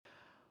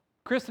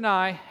Chris and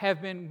I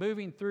have been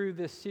moving through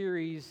this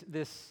series,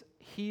 this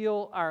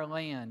Heal Our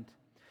Land.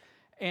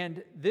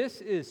 And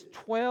this is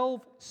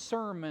 12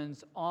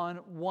 sermons on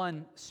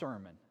one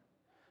sermon.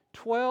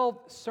 12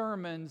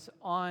 sermons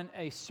on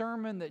a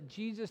sermon that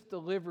Jesus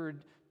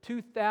delivered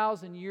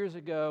 2,000 years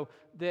ago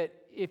that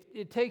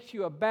it takes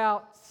you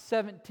about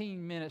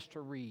 17 minutes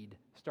to read,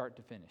 start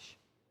to finish.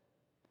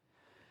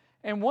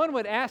 And one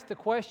would ask the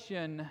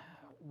question,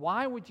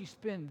 why would you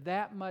spend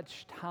that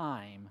much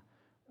time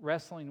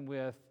wrestling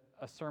with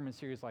a sermon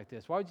series like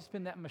this? Why would you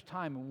spend that much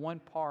time in one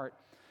part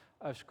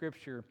of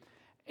Scripture?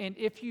 And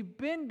if you've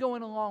been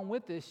going along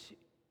with this,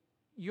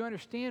 you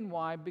understand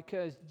why,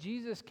 because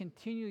Jesus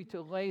continually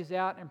lays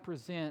out and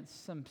presents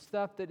some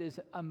stuff that is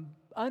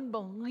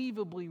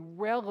unbelievably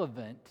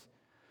relevant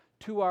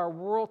to our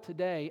world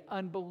today,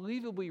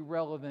 unbelievably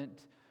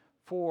relevant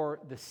for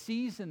the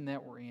season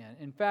that we're in.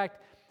 In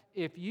fact,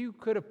 if you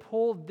could have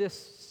pulled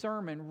this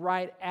sermon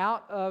right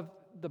out of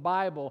the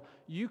Bible,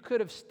 you could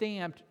have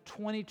stamped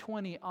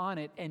 2020 on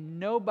it, and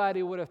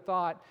nobody would have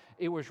thought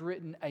it was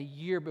written a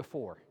year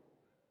before.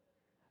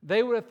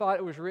 They would have thought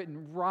it was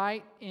written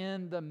right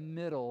in the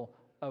middle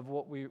of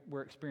what we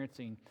were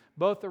experiencing,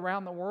 both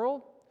around the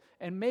world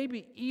and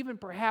maybe even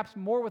perhaps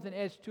more with an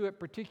edge to it,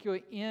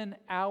 particularly in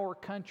our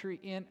country,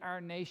 in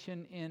our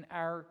nation, in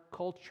our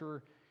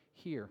culture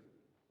here.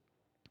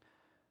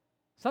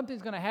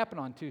 Something's going to happen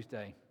on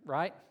Tuesday,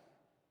 right?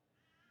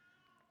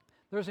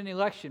 There's an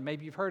election.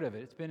 Maybe you've heard of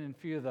it. It's been in a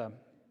few of the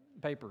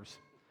papers.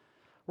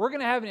 We're going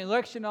to have an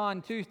election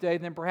on Tuesday,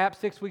 then perhaps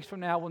 6 weeks from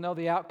now we'll know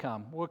the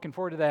outcome. We're looking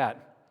forward to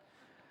that.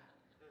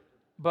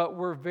 But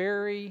we're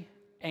very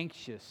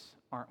anxious,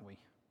 aren't we?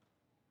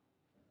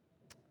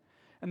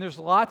 And there's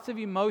lots of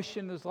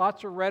emotion, there's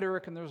lots of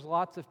rhetoric, and there's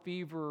lots of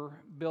fever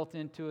built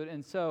into it.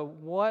 And so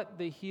what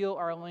the Heal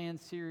Our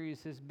Land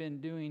series has been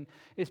doing,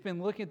 it's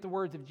been looking at the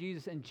words of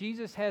Jesus. And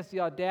Jesus has the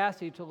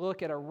audacity to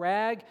look at a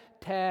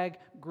ragtag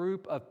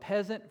group of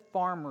peasant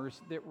farmers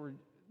that were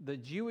the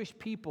Jewish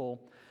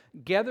people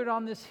gathered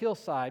on this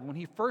hillside. When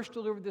he first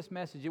delivered this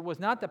message, it was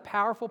not the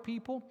powerful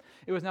people,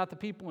 it was not the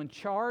people in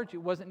charge, it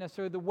wasn't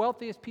necessarily the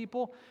wealthiest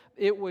people,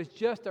 it was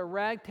just a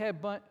ragtag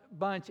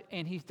bunch,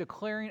 and he's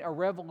declaring a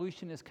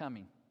revolution is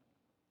coming.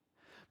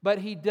 But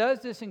he does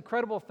this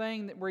incredible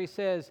thing where he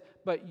says,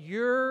 but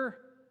you're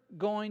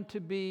going to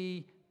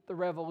be the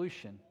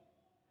revolution.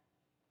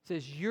 He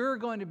says, you're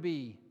going to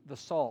be the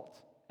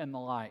salt and the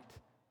light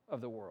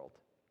of the world.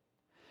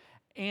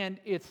 And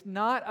it's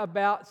not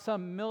about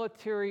some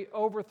military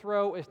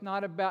overthrow. It's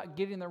not about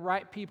getting the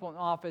right people in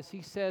office.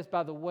 He says,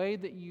 by the way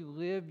that you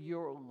live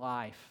your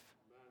life,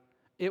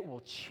 it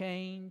will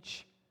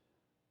change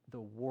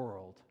the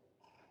world.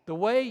 The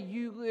way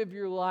you live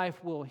your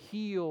life will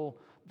heal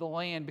the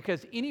land.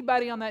 Because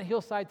anybody on that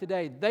hillside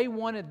today, they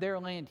wanted their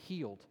land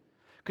healed.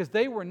 Because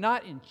they were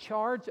not in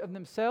charge of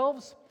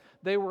themselves.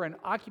 They were an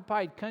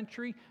occupied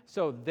country.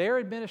 So their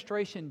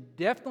administration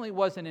definitely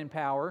wasn't in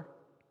power.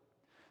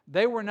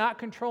 They were not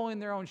controlling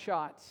their own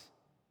shots.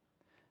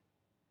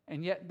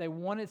 And yet they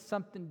wanted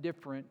something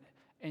different.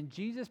 And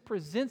Jesus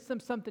presents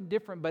them something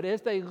different. But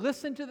as they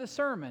listen to the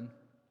sermon,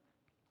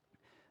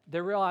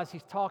 they realize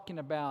he's talking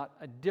about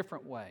a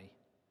different way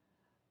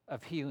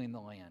of healing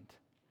the land.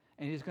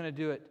 And he's going to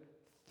do it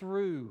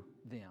through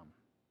them.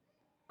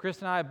 Chris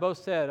and I have both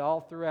said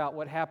all throughout,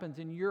 what happens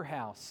in your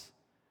house,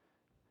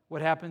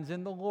 what happens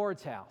in the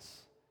Lord's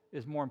house,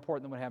 is more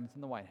important than what happens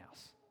in the White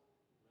House.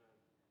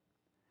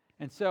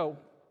 And so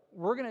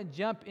we're going to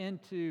jump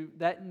into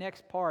that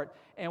next part,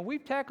 and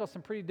we've tackled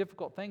some pretty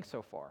difficult things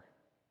so far.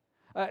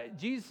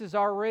 Jesus has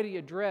already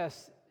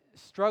addressed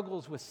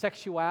struggles with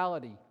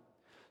sexuality,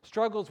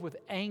 struggles with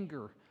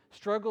anger,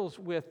 struggles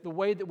with the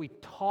way that we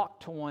talk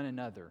to one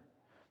another,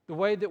 the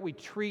way that we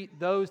treat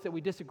those that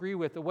we disagree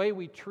with, the way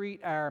we treat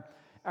our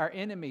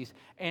enemies.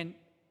 And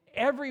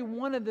every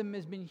one of them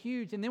has been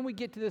huge. And then we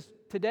get to this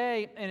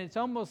today, and it's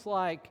almost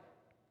like,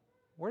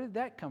 where did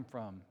that come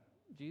from,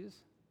 Jesus?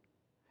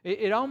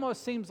 It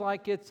almost seems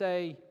like it's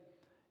a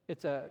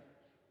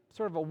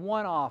sort of a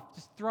one-off,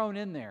 just thrown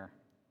in there.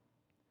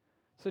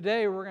 So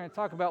today we're going to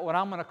talk about what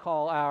I'm going to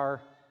call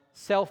our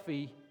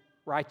selfie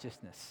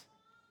righteousness.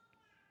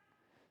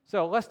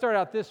 So let's start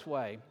out this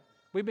way.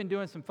 We've been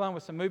doing some fun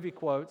with some movie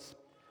quotes.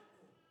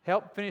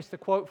 Help finish the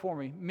quote for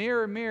me.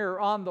 Mirror, mirror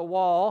on the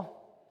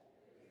wall,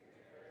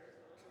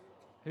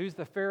 who's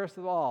the fairest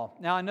of all?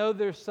 Now I know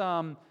there's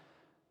some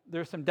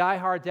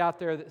diehards out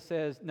there that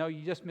says, no,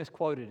 you just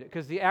misquoted it.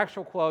 Because the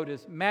actual quote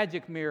is,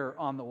 magic mirror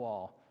on the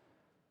wall.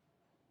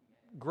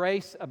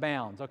 Grace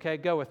abounds. Okay,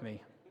 go with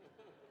me.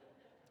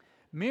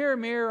 Mirror,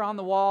 mirror on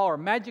the wall, or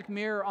magic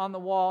mirror on the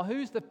wall,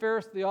 who's the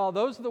fairest of the all?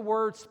 Those are the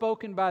words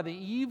spoken by the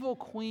evil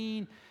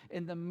queen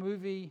in the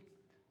movie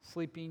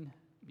Sleeping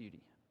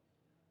Beauty.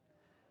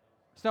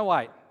 Snow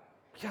White.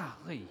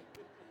 Golly.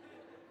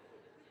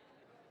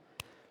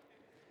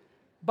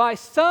 By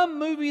some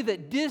movie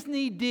that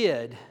Disney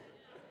did.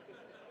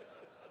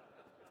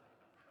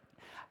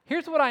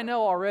 Here's what I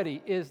know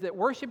already, is that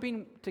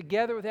worshiping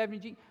together with Abby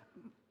and G,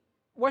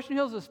 Western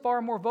Hills is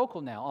far more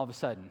vocal now all of a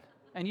sudden.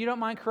 And you don't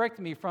mind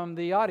correcting me from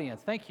the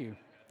audience. Thank you.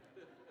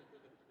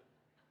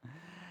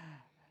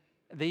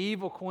 The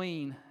evil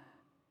queen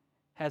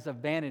has a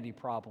vanity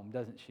problem,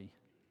 doesn't she?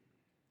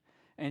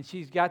 And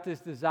she's got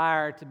this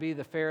desire to be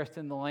the fairest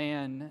in the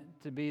land,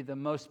 to be the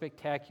most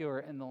spectacular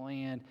in the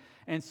land.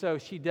 And so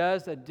she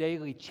does a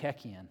daily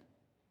check-in.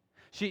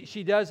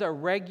 She does a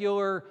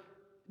regular,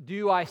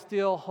 do I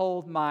still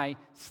hold my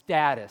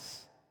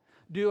status?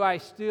 Do I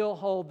still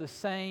hold the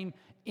same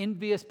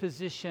envious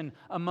position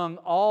among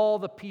all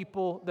the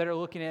people that are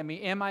looking at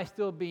me? Am I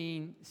still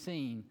being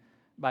seen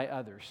by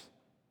others?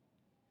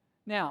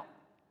 Now,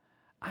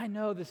 I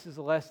know this is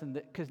a lesson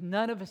that, because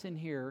none of us in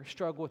here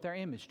struggle with our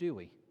image, do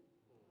we?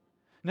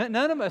 None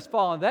of us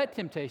fall into that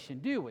temptation,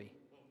 do we?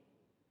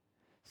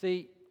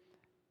 See,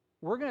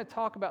 we're going to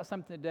talk about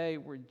something today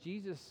where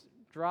Jesus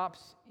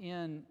drops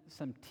in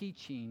some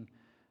teaching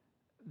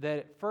that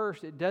at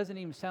first it doesn't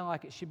even sound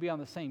like it should be on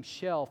the same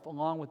shelf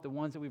along with the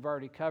ones that we've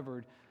already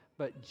covered,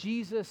 but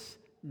Jesus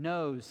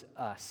knows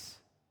us.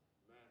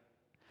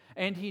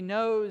 And He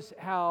knows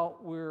how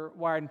we're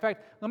wired. In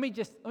fact, let me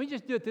just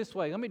do it this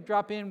way. Let me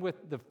drop in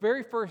with the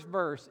very first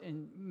verse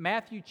in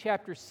Matthew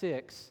chapter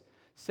 6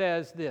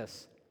 says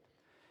this.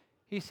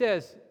 He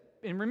says,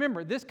 and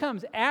remember, this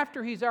comes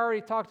after He's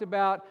already talked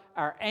about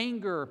our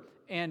anger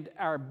and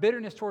our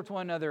bitterness towards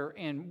one another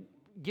and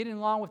getting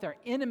along with our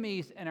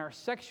enemies and our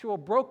sexual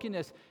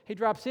brokenness. He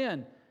drops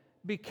in,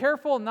 be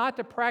careful not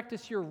to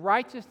practice your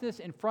righteousness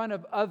in front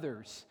of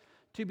others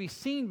to be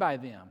seen by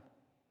them.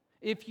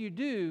 If you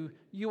do,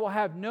 you will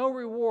have no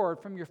reward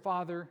from your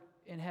Father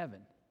in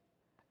heaven.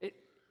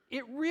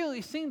 It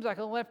really seems like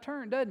a left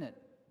turn, doesn't it?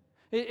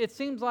 It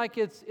seems like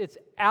it's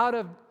out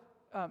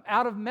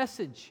of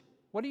message.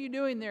 What are you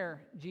doing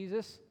there,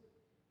 Jesus?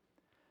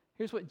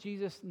 Here's what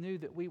Jesus knew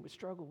that we would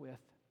struggle with.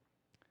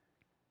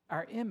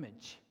 Our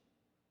image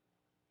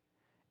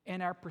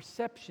and our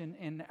perception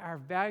and our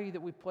value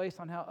that we place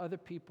on how other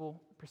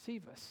people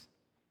perceive us.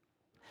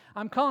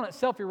 I'm calling it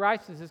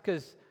self-righteousness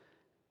because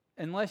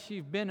unless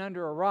you've been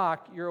under a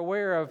rock, you're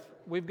aware of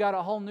we've got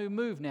a whole new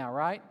move now,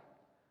 right?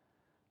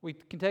 We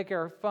can take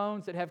our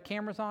phones that have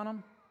cameras on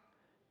them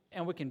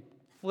and we can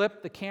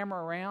flip the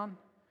camera around.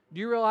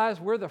 Do you realize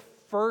we're the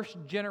first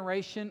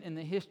generation in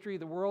the history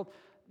of the world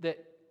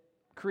that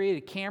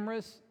created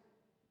cameras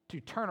to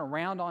turn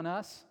around on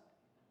us?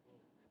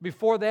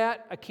 Before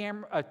that,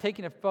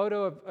 taking a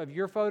photo of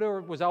your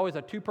photo was always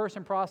a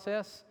two-person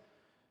process.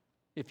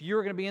 If you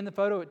were going to be in the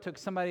photo, it took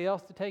somebody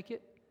else to take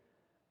it.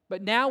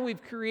 But now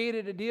we've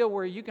created a deal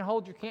where you can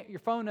hold your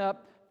phone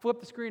up, flip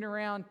the screen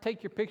around,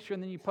 take your picture,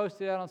 and then you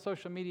post it out on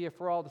social media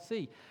for all to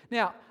see.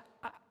 Now,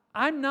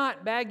 I'm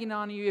not bagging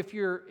on you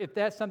if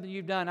that's something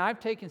you've done.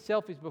 I've taken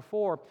selfies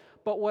before,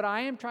 but what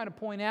I am trying to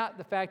point out,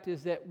 the fact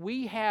is that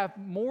we have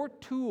more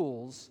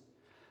tools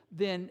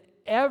than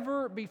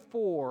ever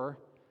before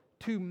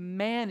to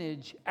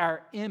manage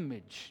our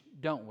image,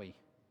 don't we?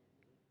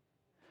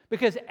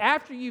 Because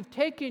after you've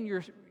taken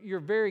your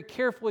very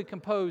carefully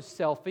composed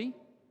selfie,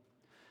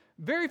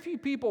 very few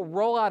people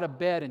roll out of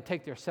bed and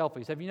take their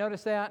selfies. Have you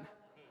noticed that?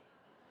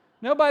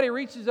 Nobody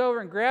reaches over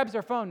and grabs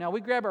their phone. Now,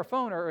 we grab our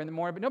phone in the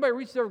morning, but nobody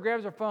reaches over and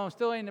grabs their phone,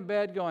 still laying in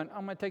bed going,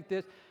 I'm going to take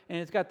this, and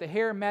it's got the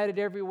hair matted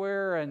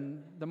everywhere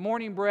and the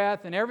morning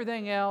breath and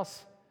everything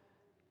else.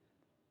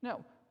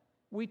 No,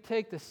 we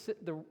take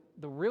the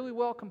really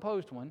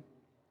well-composed one,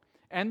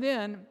 and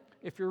then,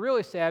 if you're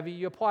really savvy,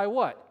 you apply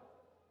what?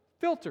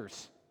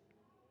 Filters.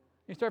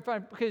 You start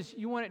finding, because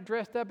you want it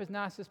dressed up as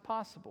nice as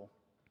possible.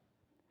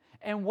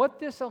 And what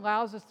this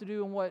allows us to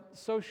do and what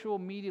social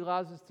media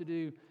allows us to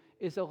do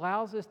is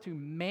allows us to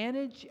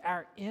manage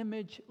our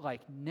image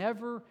like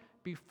never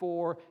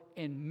before.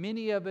 And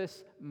many of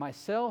us,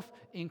 myself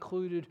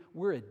included,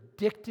 we're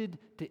addicted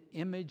to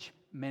image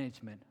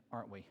management,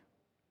 aren't we?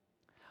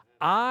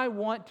 I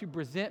want to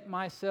present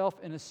myself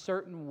in a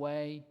certain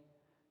way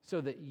so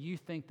that you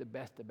think the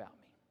best about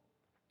me.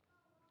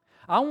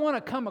 I want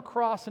to come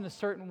across in a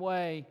certain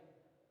way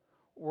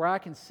where I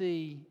can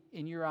see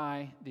in your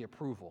eye the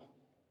approval.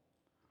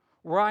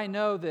 Where I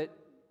know that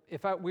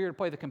if we were to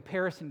play the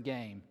comparison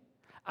game,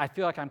 I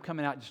feel like I'm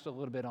coming out just a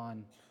little bit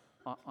on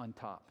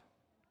top.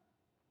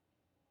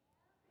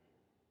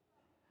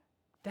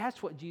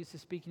 That's what Jesus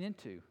is speaking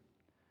into.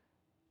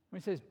 When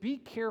he says, be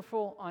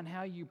careful on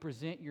how you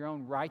present your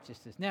own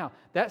righteousness. Now,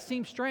 that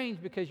seems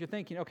strange because you're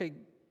thinking, okay,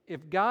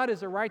 if God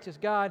is a righteous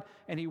God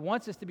and He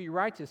wants us to be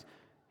righteous,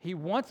 He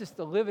wants us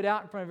to live it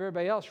out in front of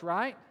everybody else,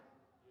 right?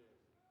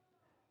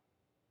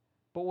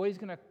 But what He's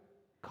going to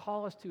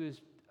call us to is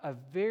a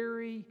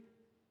very,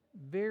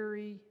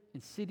 very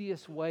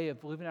insidious way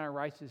of living our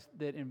righteousness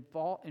that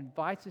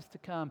invites us to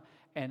come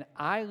and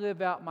I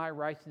live out my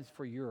righteousness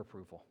for your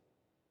approval.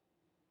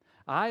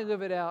 I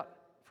live it out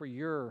for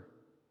your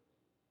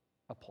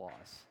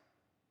applause.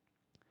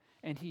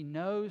 And He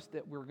knows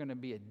that we're going to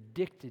be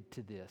addicted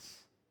to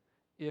this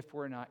if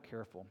we're not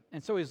careful.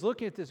 And so He's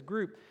looking at this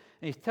group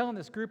and He's telling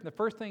this group, and the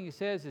first thing He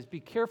says is, be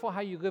careful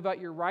how you live out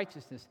your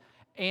righteousness.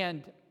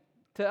 And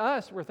to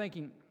us, we're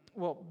thinking,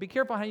 well, be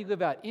careful how you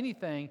live out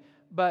anything,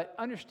 But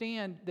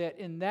understand that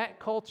in that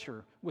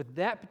culture, with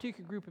that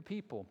particular group of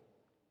people,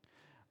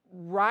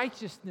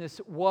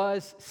 righteousness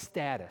was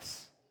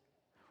status.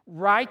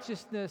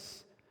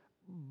 Righteousness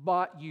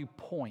bought you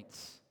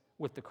points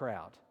with the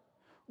crowd.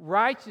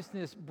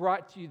 Righteousness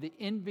brought you the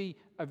envy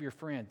of your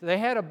friends. They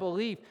had a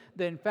belief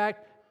that, in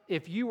fact,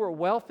 if you were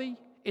wealthy,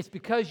 it's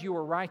because you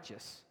were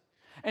righteous.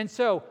 And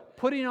so,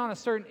 putting on a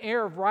certain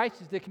air of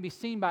righteousness that can be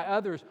seen by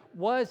others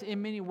was,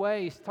 in many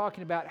ways,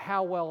 talking about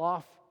how well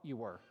off you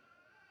were.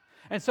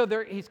 And so,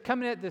 he's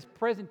coming at this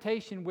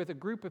presentation with a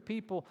group of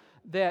people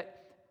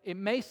that it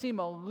may seem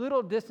a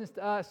little distant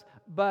to us,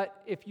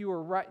 but if you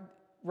were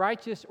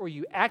righteous, or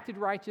you acted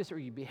righteous, or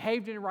you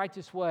behaved in a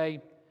righteous way,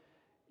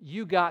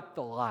 you got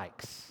the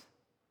likes.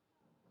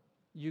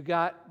 You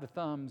got the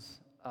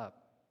thumbs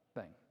up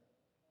thing.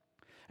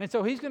 And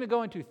so he's going to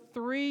go into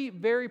 3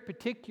 very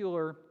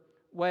particular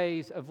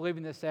ways of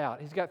living this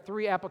out. He's got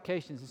 3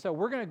 applications. And so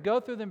we're going to go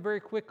through them very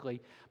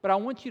quickly, but I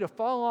want you to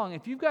follow along.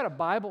 If you've got a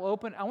Bible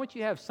open, I want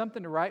you to have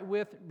something to write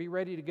with, be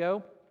ready to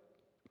go,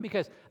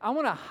 because I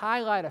want to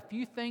highlight a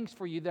few things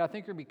for you that I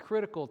think are going to be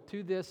critical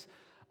to this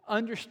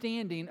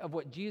understanding of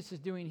what Jesus is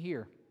doing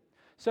here.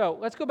 So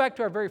let's go back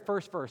to our very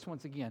first verse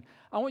once again.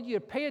 I want you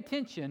to pay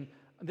attention.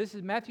 This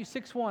is Matthew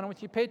 6:1. I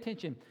want you to pay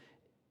attention.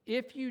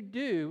 If you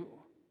do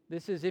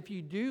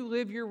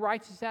live your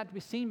righteousness out to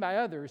be seen by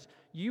others,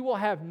 you will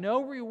have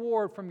no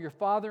reward from your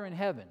Father in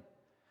heaven.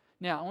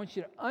 Now, I want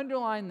you to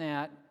underline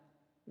that.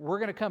 We're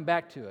going to come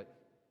back to it.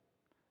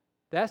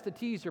 That's the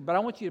teaser, but I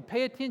want you to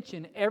pay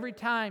attention every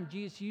time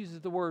Jesus uses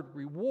the word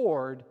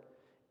reward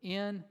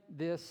in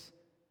this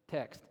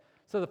text.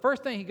 So the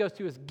first thing he goes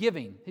to is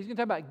giving. He's going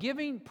to talk about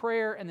giving,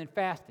 prayer, and then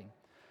fasting.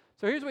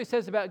 So here's what he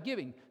says about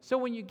giving. So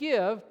when you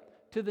give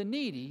to the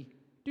needy,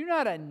 do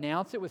not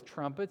announce it with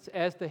trumpets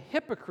as the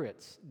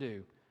hypocrites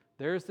do.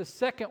 There's the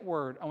second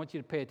word I want you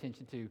to pay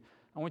attention to.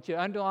 I want you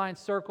to underline,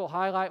 circle,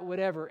 highlight,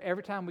 whatever,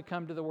 every time we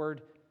come to the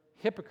word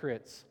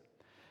hypocrites.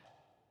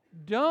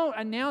 Don't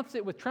announce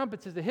it with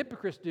trumpets as the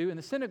hypocrites do in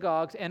the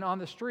synagogues and on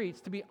the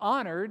streets to be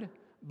honored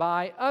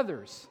by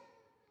others.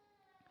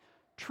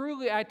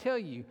 Truly, I tell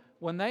you,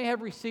 when they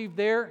have received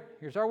their,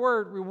 here's our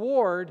word,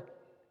 reward,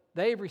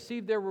 they have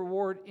received their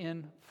reward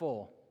in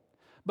full.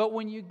 But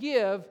when you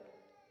give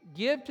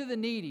to the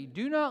needy.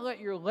 Do not let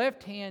your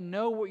left hand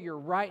know what your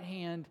right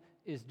hand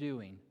is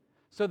doing,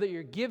 so that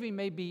your giving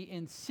may be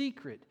in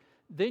secret.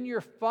 Then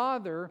your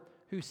Father,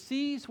 who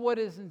sees what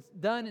is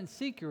done in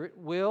secret,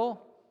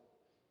 will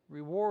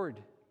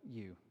reward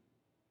you.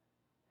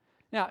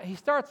 Now, he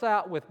starts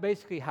out with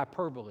basically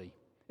hyperbole.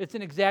 It's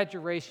an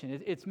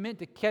exaggeration. It's meant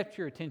to catch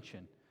your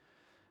attention.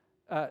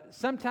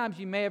 Sometimes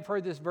you may have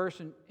heard this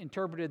verse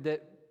interpreted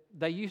that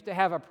they used to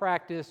have a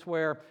practice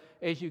where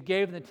as you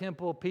gave in the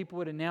temple, people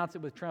would announce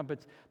it with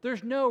trumpets.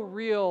 There's no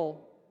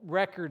real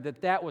record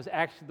that was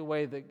actually the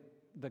way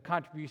the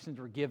contributions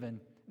were given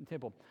in the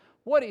temple.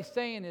 What he's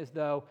saying is,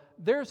 though,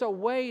 there's a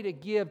way to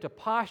give, to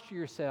posture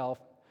yourself,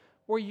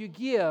 where you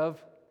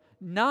give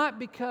not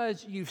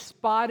because you've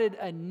spotted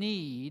a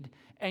need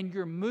and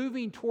you're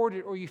moving toward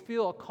it, or you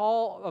feel a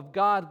call of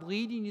God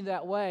leading you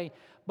that way,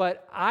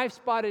 but I've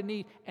spotted a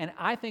need and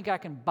I think I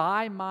can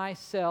buy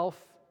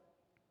myself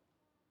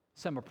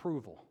some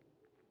approval.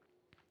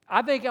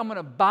 I think I'm going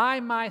to buy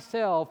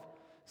myself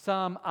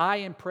some "I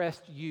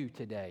impressed you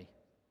today"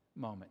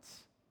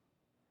 moments.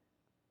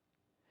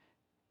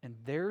 And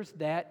there's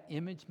that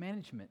image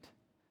management.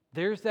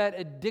 There's that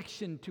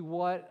addiction to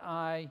what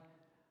I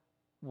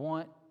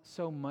want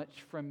so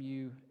much from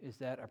you, is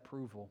that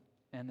approval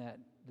and that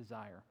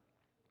desire.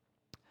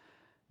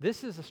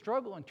 This is a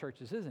struggle in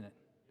churches, isn't it?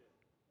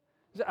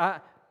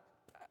 At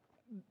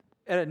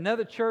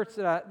another church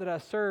that I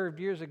served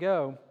years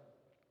ago,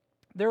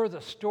 there was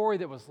a story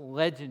that was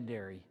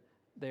legendary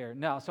there.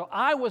 Now, so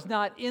I was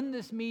not in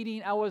this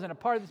meeting. I wasn't a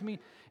part of this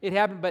meeting. It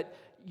happened, but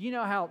you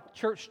know how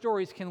church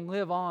stories can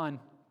live on.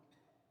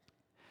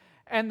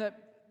 And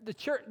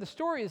the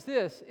story is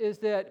this, is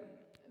that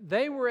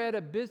they were at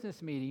a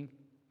business meeting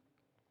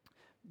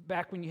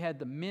back when you had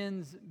the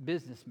men's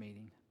business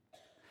meeting.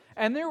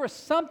 And there was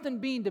something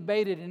being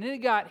debated, and it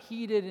got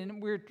heated,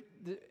 and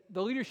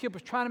the leadership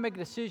was trying to make a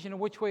decision on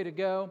which way to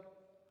go.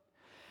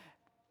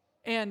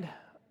 And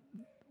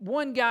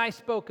one guy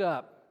spoke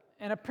up,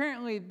 and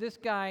apparently this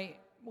guy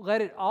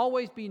let it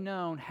always be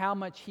known how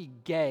much he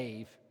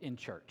gave in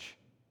church.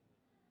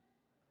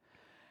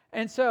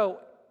 And so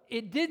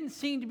it didn't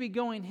seem to be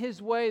going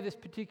his way this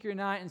particular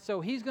night, and so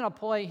he's going to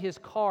play his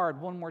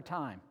card one more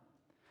time.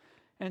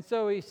 And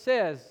so he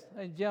says,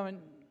 "Ladies and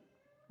gentlemen,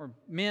 or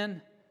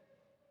men,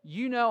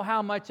 you know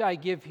how much I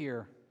give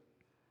here.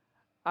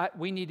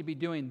 We need to be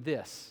doing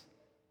this."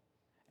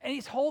 And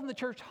he's holding the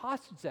church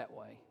hostage that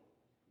way.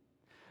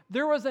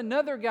 There was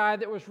another guy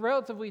that was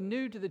relatively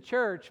new to the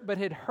church, but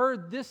had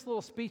heard this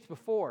little speech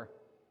before.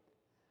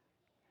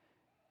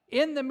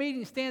 In the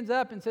meeting, stands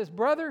up and says,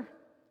 "Brother,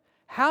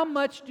 how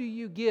much do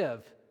you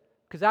give?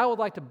 Because I would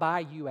like to buy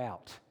you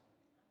out."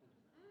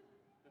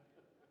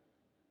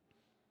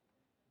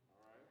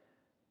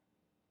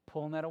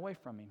 Pulling that away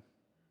from him.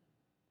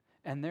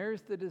 And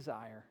there's the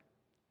desire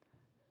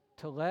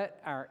to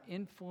let our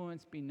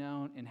influence be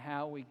known in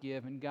how we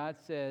give. And God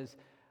says,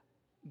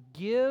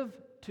 give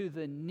to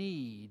the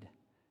need,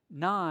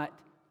 not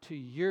to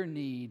your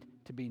need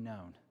to be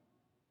known.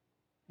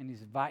 And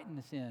He's inviting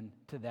us in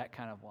to that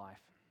kind of life.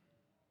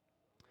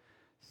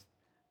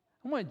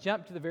 I want to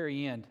jump to the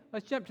very end.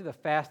 Let's jump to the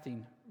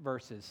fasting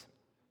verses.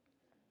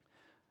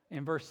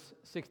 In verse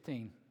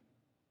 16.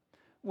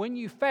 When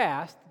you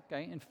fast,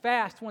 okay, and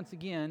fast once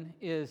again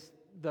is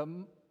the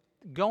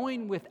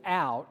going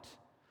without,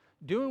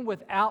 doing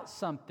without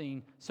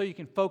something so you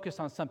can focus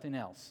on something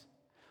else.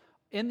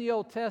 In the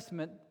Old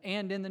Testament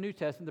and in the New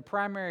Testament, the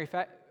primary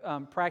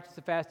practice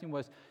of fasting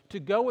was to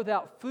go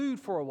without food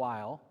for a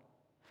while.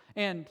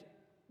 And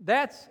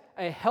that's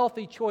a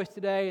healthy choice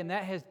today, and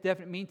that has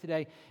definite meaning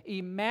today.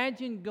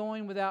 Imagine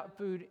going without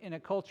food in a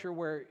culture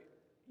where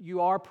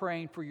you are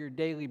praying for your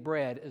daily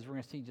bread, as we're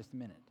going to see in just a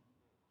minute.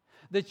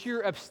 That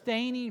you're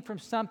abstaining from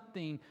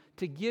something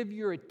to give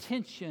your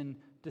attention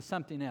to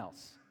something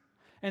else.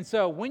 And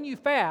so when you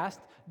fast,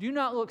 do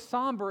not look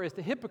somber as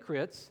the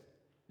hypocrites.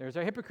 There's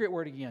our hypocrite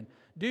word again.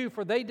 Do,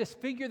 for they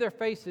disfigure their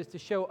faces to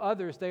show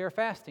others they are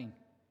fasting.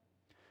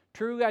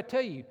 Truly I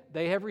tell you,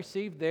 they have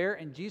received their,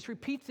 and Jesus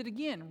repeats it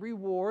again,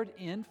 reward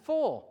in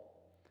full.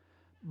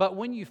 But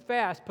when you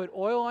fast, put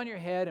oil on your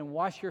head and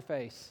wash your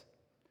face,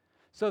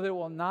 so that it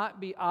will not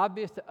be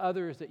obvious to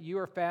others that you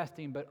are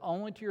fasting, but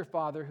only to your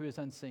Father who is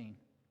unseen.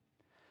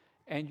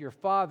 And your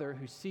Father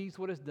who sees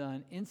what is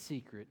done in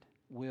secret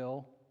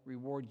will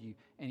reward you.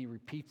 And He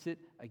repeats it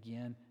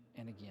again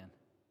and again.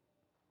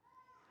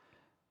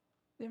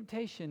 The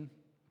invitation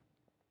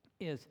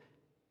is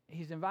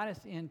He's invited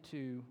us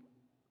into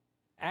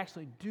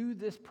actually do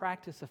this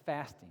practice of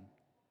fasting.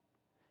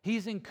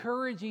 He's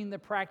encouraging the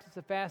practice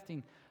of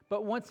fasting,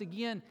 but once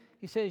again,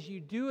 He says you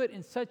do it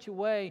in such a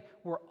way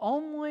where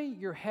only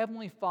your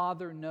Heavenly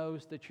Father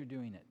knows that you're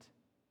doing it.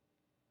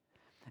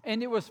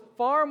 And it was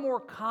far more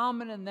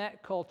common in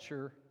that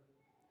culture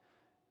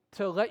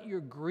to let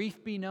your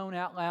grief be known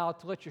out loud,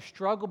 to let your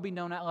struggle be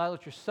known out loud,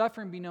 let your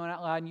suffering be known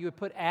out loud, and you would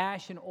put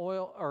ash and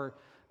oil, or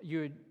you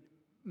would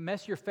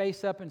mess your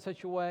face up in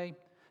such a way,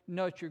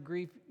 know that you're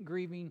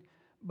grieving.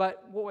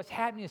 But what was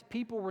happening is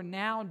people were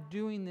now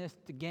doing this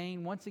to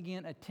gain, once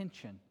again,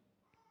 attention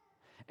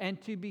and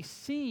to be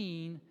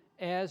seen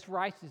as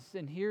righteous.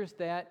 And here's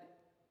that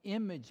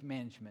image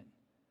management.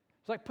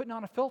 It's like putting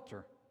on a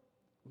filter.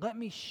 Let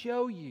me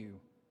show you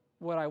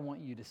what I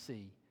want you to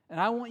see.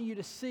 And I want you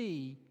to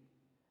see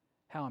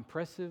how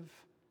impressive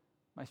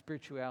my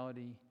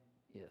spirituality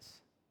is.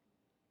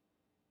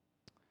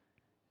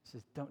 He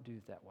says, don't do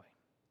it that way.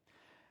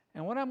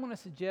 And what I'm going to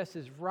suggest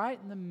is right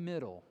in the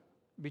middle,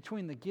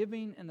 between the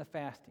giving and the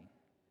fasting,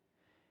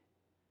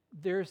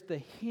 there's the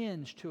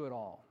hinge to it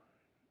all.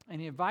 And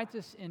He invites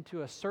us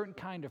into a certain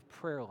kind of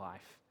prayer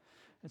life.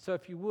 And so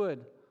if you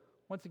would,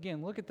 once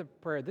again, look at the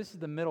prayer. This is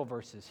the middle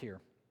verses here.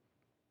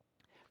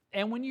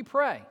 And when you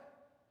pray,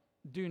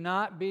 do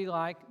not be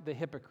like the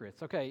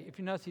hypocrites. Okay, if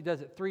you notice, He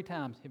does it 3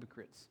 times,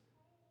 hypocrites.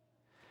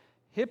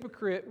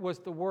 Hypocrite was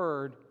the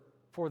word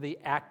for the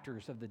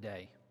actors of the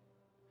day,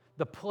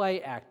 the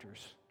play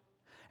actors.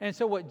 And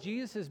so what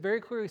Jesus is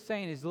very clearly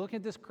saying is, looking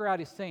at this crowd,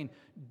 He's saying,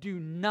 do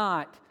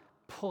not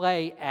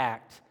play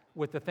act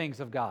with the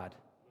things of God.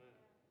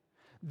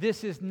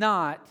 This is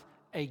not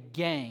a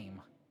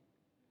game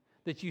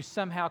that you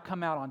somehow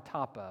come out on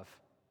top of.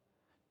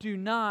 Do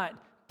not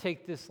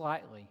take this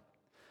lightly.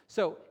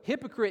 So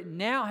hypocrite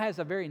now has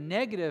a very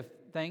negative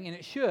thing, and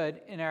it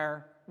should in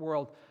our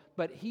world,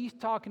 but He's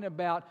talking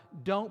about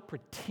don't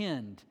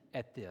pretend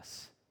at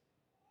this.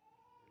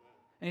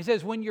 And He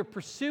says when you're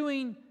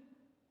pursuing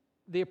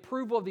the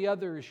approval of the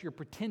others, you're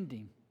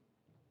pretending.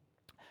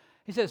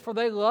 He says, for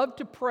they love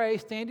to pray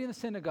standing in the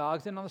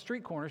synagogues and on the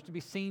street corners to be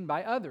seen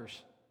by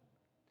others.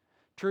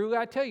 Truly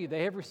I tell you,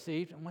 they have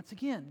received, and once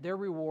again, their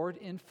reward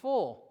in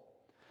full.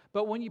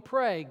 But when you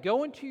pray,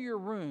 go into your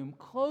room,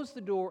 close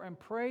the door, and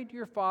pray to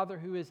your Father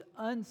who is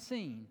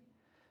unseen.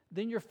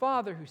 Then your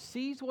Father who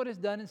sees what is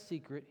done in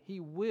secret, He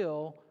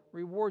will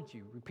reward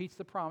you. Repeats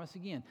the promise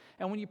again.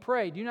 And when you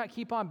pray, do not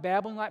keep on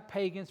babbling like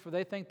pagans, for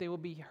they think they will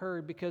be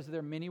heard because of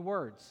their many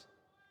words.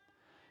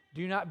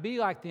 Do not be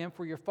like them,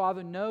 for your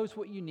Father knows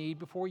what you need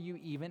before you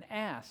even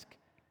ask.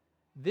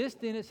 This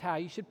then is how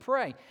you should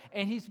pray.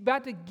 And He's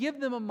about to give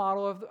them a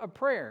model of a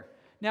prayer.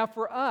 Now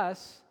for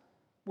us,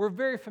 we're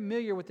very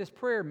familiar with this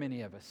prayer,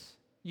 many of us.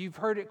 You've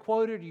heard it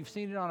quoted, you've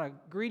seen it on a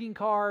greeting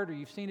card, or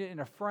you've seen it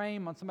in a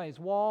frame on somebody's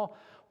wall.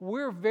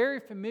 We're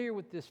very familiar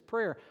with this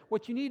prayer.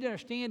 What you need to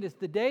understand is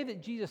the day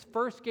that Jesus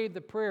first gave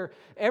the prayer,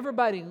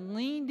 everybody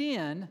leaned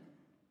in.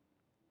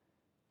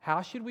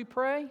 How should we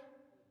pray?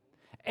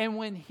 And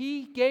when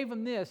He gave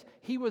them this,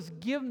 He was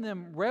giving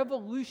them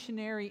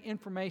revolutionary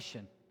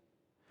information.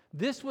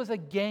 This was a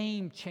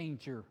game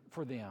changer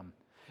for them.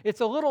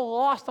 It's a little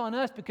lost on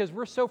us because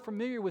we're so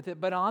familiar with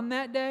it, but on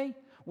that day,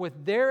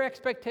 with their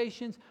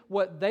expectations,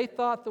 what they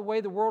thought the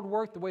way the world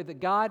worked, the way that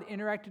God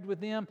interacted with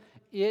them,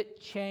 it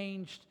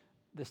changed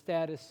the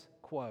status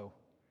quo.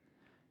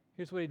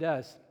 Here's what He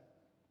does.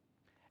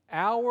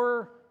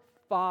 Our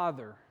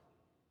Father.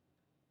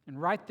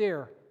 And right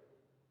there,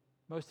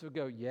 most of it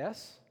go,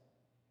 yes.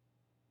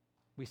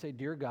 We say,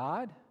 dear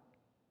God.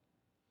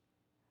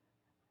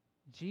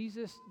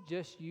 Jesus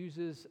just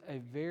uses a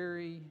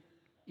very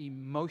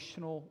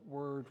emotional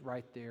word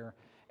right there.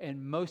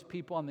 And most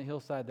people on the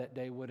hillside that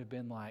day would have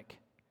been like,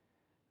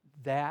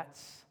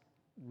 that's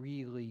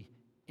really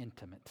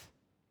intimate.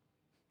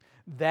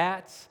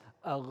 That's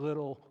a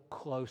little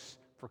close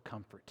for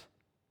comfort.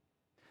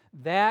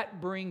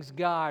 That brings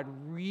God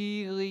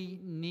really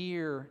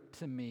near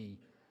to me,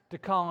 to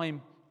call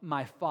him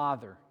my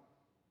Father.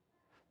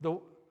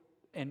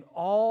 And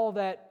all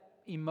that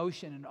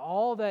emotion and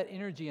all that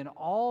energy and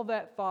all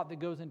that thought that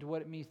goes into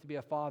what it means to be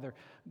a father,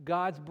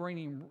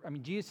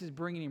 Jesus is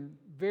bringing him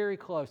very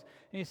close.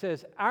 And he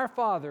says, our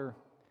Father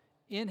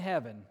in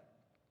heaven,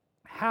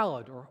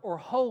 hallowed or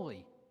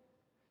holy,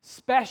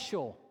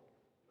 special,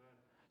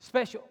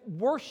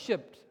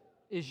 worshipped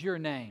is your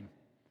name.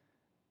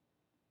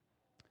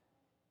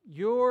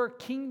 Your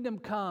kingdom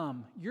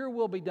come, your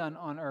will be done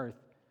on earth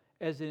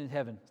as it is in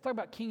heaven. Let's talk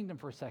about kingdom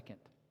for a second.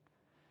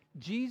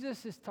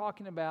 Jesus is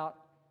talking about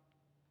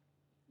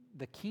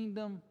the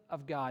kingdom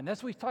of God. And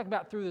that's what he's talking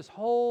about through this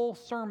whole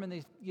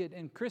sermon.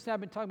 And Chris and I have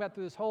been talking about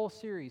through this whole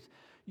series.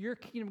 Your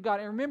kingdom of God.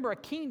 And remember, a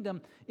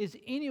kingdom is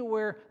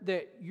anywhere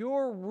that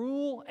your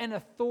rule and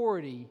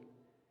authority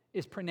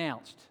is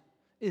pronounced,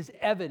 is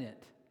evident.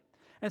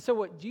 And so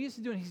what Jesus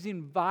is doing, he's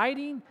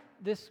inviting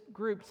this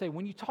group to say,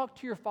 when you talk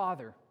to your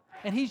Father,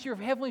 and he's your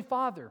heavenly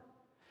Father,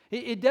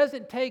 it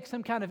doesn't take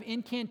some kind of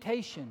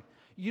incantation.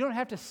 You don't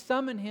have to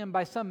summon him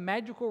by some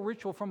magical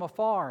ritual from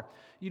afar.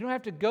 You don't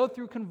have to go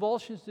through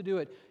convulsions to do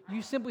it.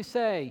 You simply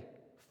say,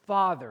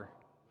 Father,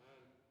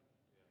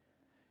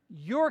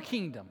 your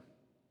kingdom.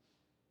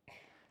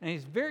 And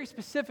he's very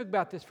specific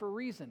about this for a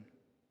reason.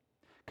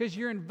 Because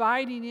you're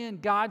inviting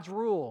in God's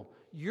rule,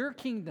 your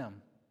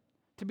kingdom,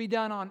 to be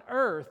done on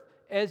earth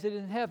as it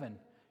is in heaven.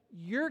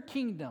 Your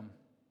kingdom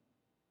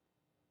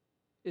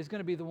is going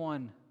to be the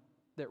one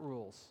that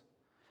rules.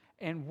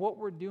 And what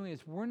we're doing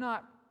is we're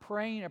not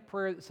praying a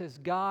prayer that says,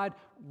 God,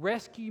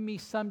 rescue me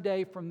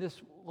someday from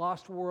this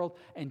lost world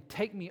and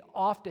take me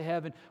off to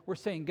heaven. We're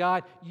saying,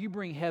 God, you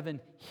bring heaven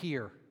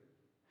here.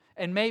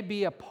 And may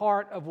be a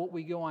part of what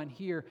we go on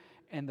here.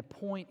 And the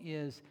point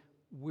is,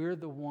 we're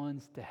the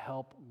ones to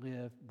help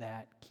live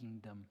that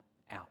kingdom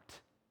out.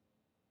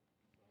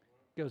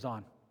 Goes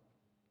on.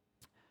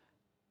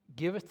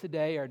 Give us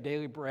today our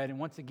daily bread. And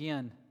once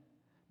again,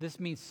 this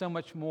means so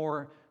much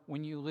more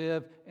when you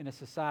live in a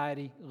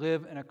society,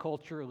 live in a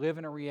culture, live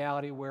in a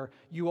reality where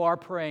you are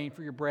praying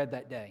for your bread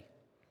that day.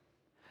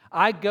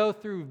 I go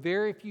through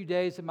very few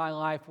days of my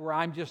life where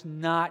I'm just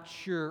not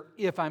sure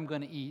if I'm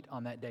going to eat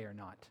on that day or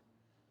not.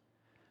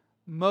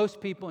 Most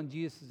people in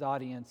Jesus'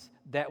 audience,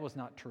 that was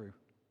not true.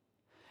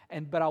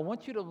 But I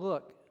want you to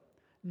look.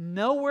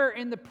 Nowhere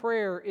in the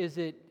prayer is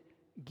it,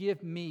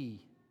 give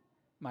me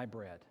my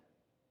bread.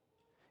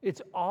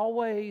 It's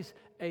always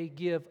a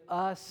give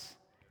us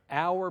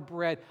our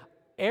bread.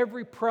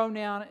 Every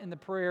pronoun in the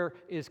prayer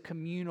is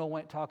communal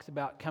when it talks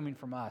about coming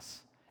from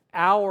us.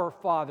 Our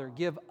Father,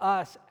 give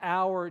us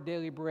our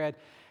daily bread.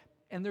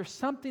 And there's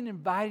something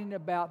inviting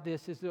about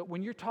this, is that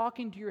when you're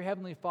talking to your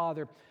Heavenly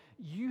Father,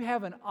 you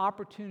have an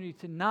opportunity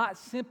to not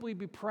simply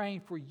be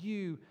praying for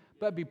you,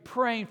 but be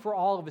praying for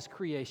all of His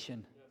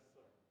creation.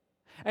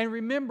 And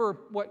remember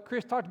what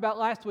Chris talked about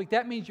last week.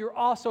 That means you're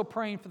also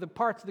praying for the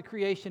parts of the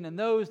creation and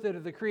those that are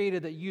the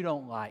created that you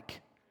don't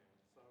like.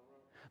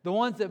 The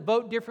ones that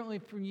vote differently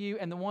from you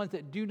and the ones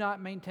that do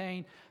not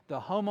maintain the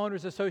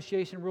homeowners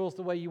association rules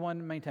the way you want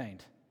them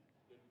maintained.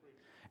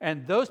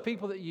 And those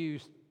people that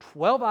use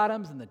 12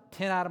 items in the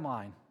 10-item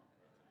line.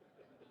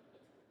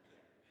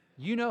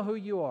 You know who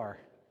you are.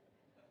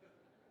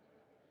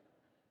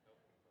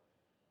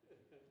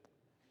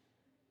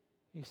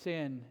 He's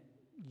saying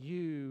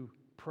you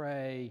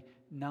pray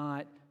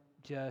not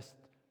just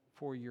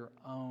for your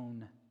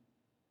own,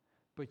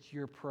 but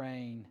you're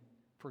praying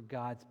for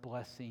God's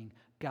blessing,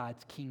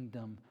 God's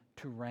kingdom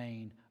to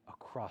reign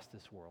across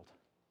this world,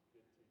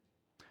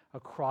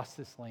 across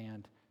this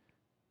land,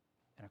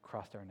 and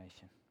across our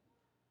nation.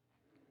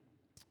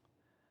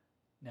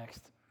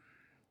 Next.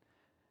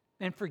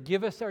 And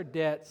forgive us our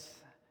debts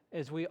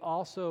as we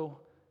also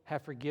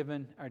have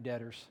forgiven our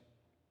debtors.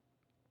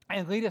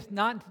 And lead us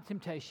not into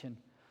temptation,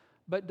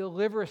 but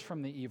deliver us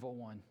from the evil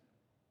one.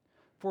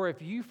 For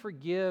if you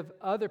forgive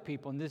other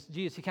people, and this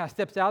Jesus, he kind of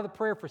steps out of the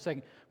prayer for a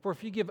second. For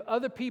if you give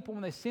other people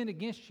when they sin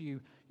against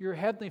you, your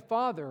heavenly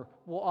Father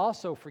will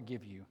also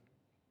forgive you.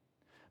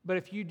 But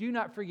if you do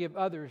not forgive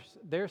others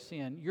their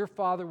sin, your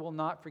Father will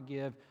not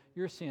forgive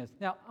your sins.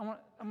 Now, I'm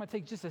going to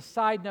take just a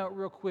side note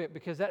real quick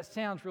because that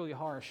sounds really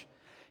harsh.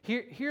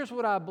 Here's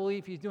what I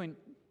believe he's doing.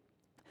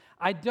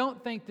 I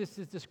don't think this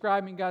is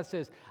describing, God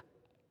says,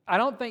 I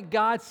don't think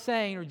God's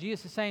saying, or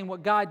Jesus is saying,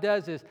 what God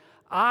does is,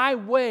 I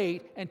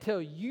wait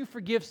until you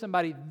forgive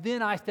somebody,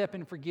 then I step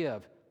in and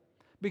forgive.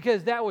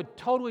 Because that would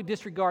totally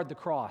disregard the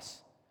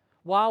cross.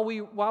 While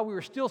we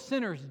were still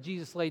sinners,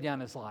 Jesus laid down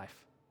His life.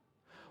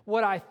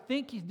 What I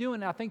think he's doing,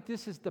 and I think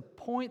this is the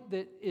point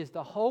that is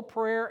the whole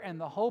prayer and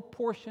the whole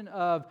portion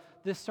of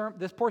this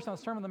portion of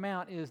the Sermon on the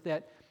Mount, is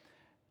that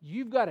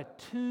you've got to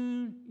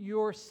tune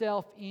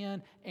yourself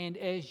in, and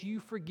as you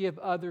forgive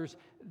others,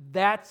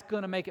 that's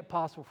going to make it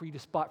possible for you to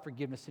spot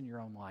forgiveness in your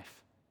own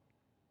life.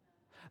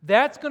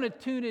 That's going to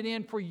tune it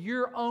in for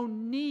your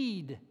own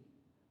need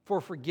for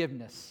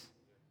forgiveness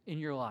in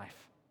your life.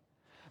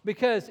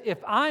 Because if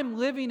I'm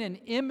living an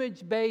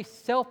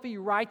image-based, selfie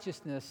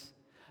righteousness,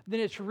 then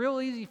it's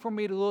real easy for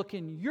me to look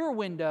in your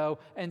window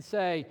and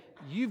say,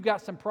 you've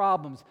got some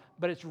problems.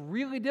 But it's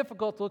really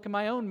difficult to look in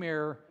my own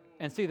mirror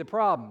and see the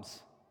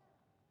problems.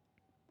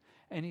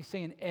 And he's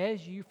saying,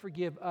 as you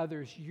forgive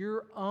others,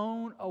 your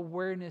own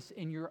awareness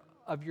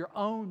of your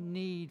own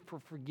need for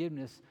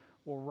forgiveness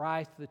will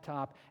rise to the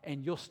top,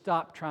 and you'll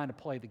stop trying to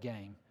play the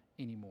game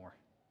anymore.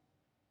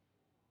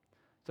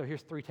 So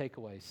here's 3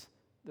 takeaways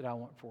that I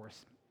want for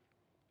us.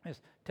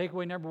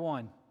 Takeaway number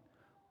 1,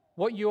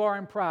 what you are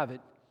in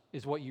private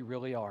is what you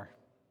really are.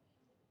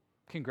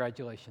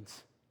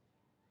 Congratulations.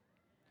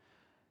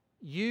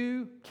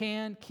 You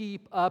can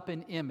keep up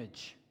an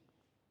image.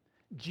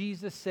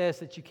 Jesus says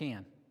that you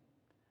can.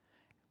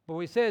 But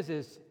what he says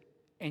is,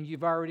 and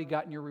you've already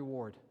gotten your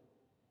reward.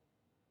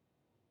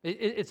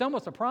 It's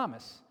almost a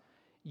promise.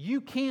 You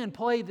can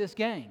play this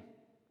game.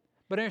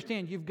 But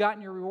understand, you've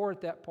gotten your reward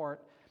at that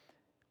part.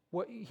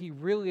 What he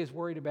really is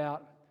worried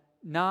about,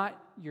 not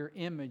your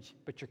image,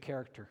 but your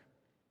character.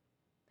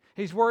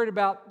 He's worried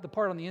about the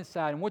part on the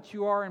inside, and what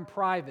you are in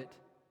private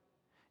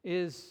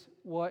is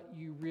what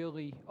you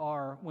really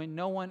are when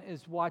no one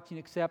is watching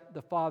except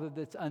the Father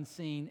that's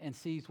unseen and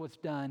sees what's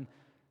done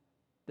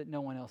that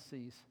no one else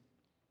sees.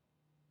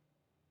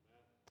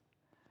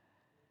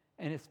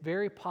 And it's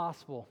very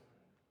possible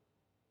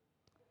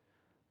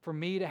for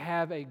me to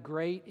have a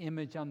great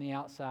image on the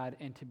outside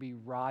and to be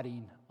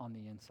rotting on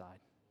the inside.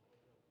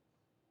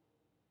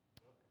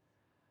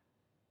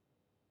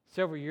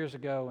 Several years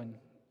ago, and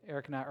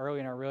Eric and I, early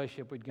in our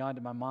relationship, we'd gone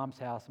to my mom's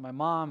house. And my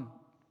mom,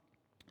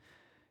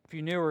 if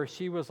you knew her,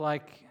 she was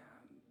like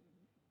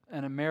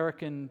an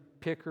American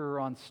picker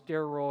on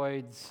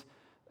steroids.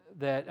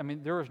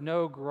 There was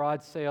no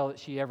garage sale that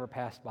she ever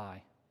passed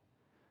by.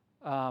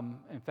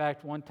 In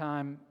fact, one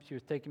time she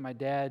was taking my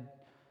dad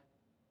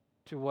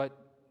to what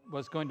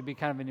was going to be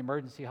kind of an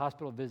emergency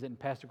hospital visit and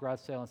passed a garage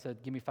sale and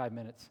said, "Give me 5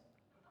 minutes."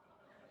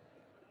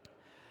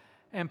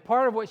 And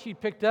part of what she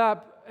picked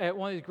up at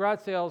one of these garage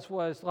sales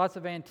was lots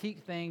of antique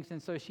things,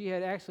 and so she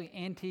had actually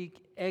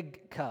antique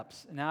egg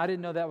cups. Now, I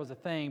didn't know that was a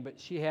thing, but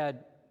she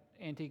had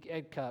antique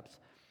egg cups.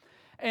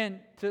 And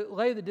to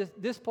lay the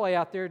display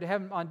out there, to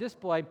have them on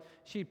display,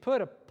 she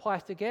put a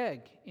plastic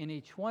egg in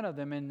each one of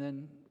them, and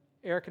then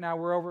Eric and I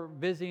were over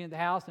visiting at the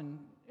house, and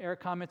Eric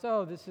comments,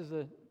 "Oh, this is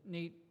a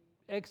neat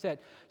egg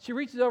set." She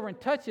reaches over and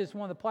touches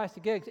one of the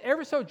plastic eggs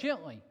ever so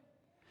gently,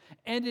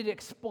 and it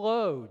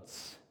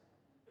explodes.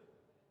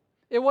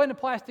 It wasn't a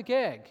plastic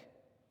egg.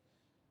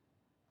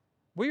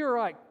 We were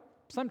like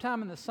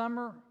sometime in the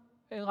summer,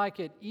 and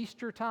like at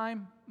Easter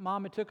time,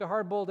 Mama took a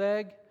hard-boiled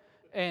egg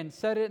and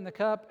set it in the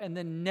cup and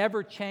then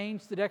never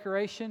changed the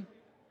decoration.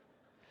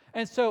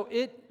 And so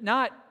it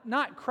not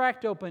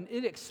cracked open,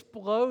 it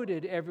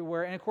exploded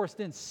everywhere. And of course,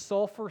 then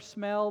sulfur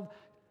smelled,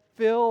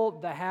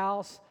 filled the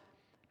house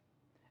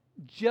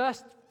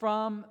just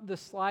from the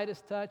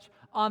slightest touch.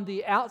 On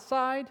the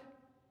outside,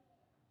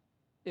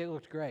 it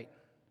looked great.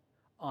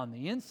 On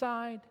the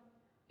inside,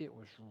 it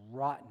was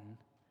rotten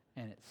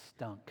and it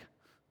stunk.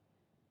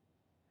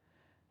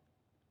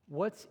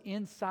 What's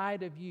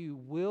inside of you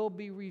will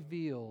be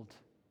revealed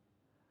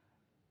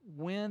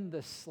when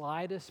the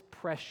slightest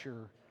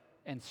pressure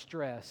and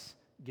stress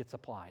gets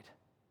applied.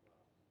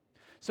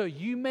 So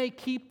you may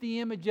keep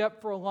the image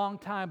up for a long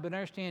time, but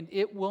understand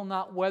it will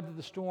not weather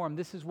the storm.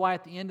 This is why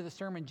at the end of the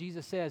sermon,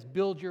 Jesus says,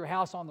 "Build your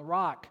house on the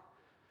rock,"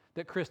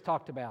 that Chris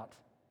talked about.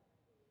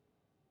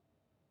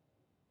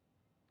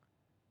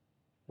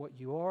 What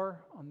you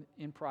are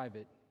in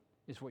private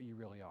is what you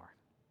really are.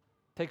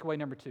 Takeaway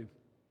number 2.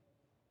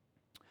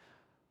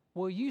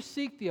 Will you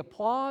seek the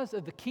applause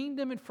of the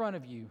kingdom in front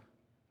of you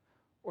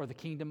or the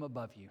kingdom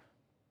above you?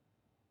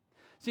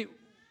 See,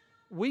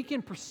 we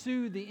can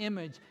pursue the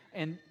image,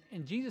 and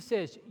Jesus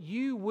says,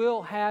 you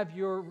will have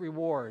your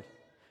reward.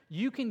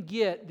 You can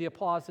get the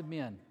applause of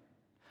men.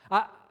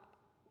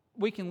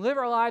 We can live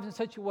our lives in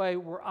such a way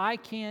where I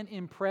can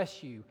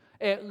impress you,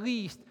 at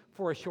least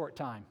for a short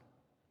time.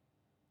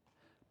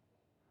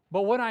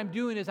 But what I'm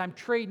doing is I'm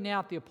trading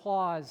out the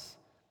applause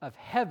of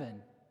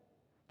heaven,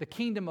 the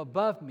kingdom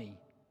above me,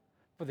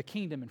 for the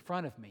kingdom in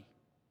front of me.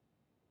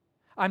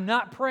 I'm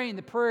not praying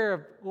the prayer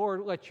of,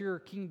 "Lord, let your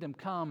kingdom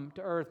come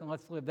to earth and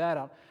let's live that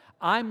out."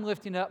 I'm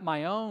lifting up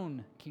my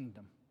own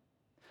kingdom.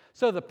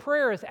 So the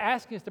prayer is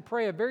asking us to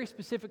pray a very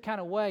specific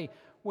kind of way.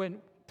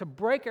 To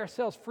break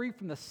ourselves free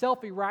from the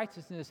selfie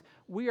righteousness,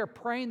 we are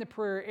praying the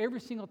prayer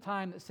every single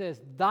time that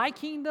says, "Thy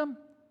kingdom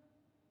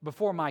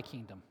before my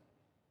kingdom.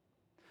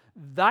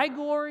 Thy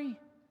glory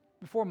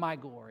before my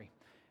glory."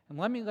 And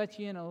let me let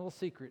you in a little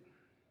secret.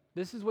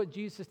 This is what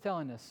Jesus is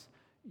telling us.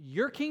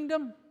 Your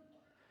kingdom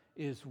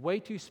is way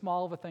too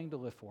small of a thing to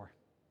live for.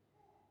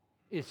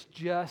 It's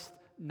just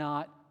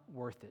not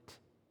worth it.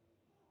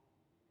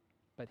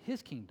 But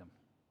His kingdom,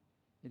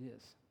 it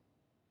is.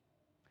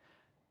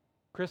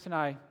 Chris and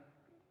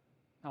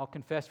I'll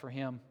confess for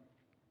him,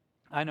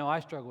 I know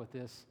I struggle with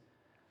this.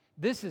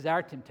 This is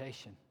our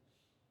temptation.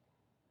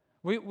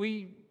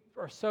 We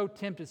are so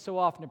tempted so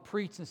often to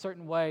preach in a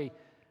certain way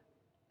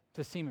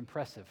to seem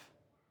impressive.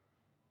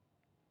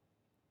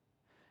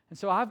 And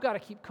so I've got to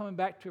keep coming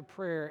back to a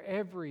prayer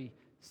every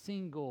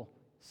single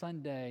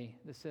Sunday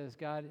that says,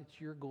 God, it's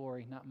your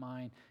glory, not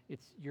mine.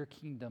 It's your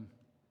kingdom,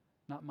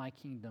 not my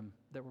kingdom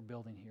that we're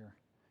building here.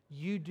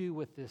 You do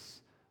with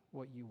this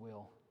what you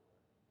will.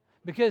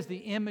 Because the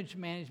image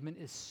management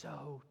is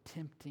so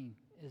tempting,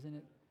 isn't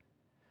it?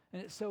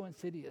 And it's so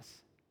insidious.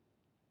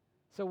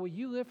 So will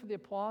you live for the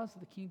applause of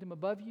the kingdom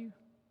above you?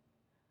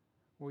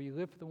 Or will you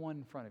live for the one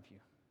in front of you?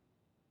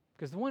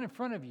 Because the one in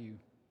front of you,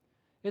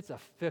 it's a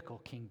fickle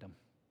kingdom.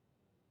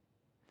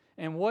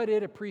 And what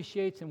it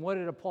appreciates and what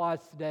it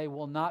applauds today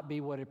will not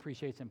be what it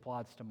appreciates and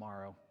applauds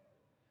tomorrow.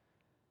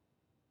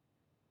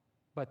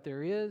 But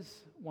there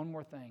is one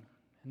more thing.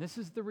 And this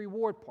is the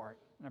reward part.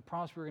 And I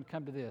promise we're going to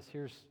come to this.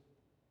 Here's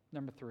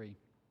number 3.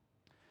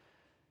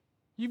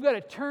 You've got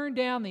to turn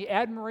down the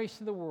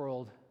admiration of the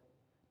world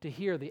to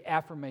hear the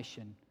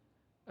affirmation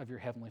of your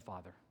Heavenly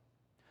Father.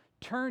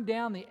 Turn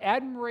down the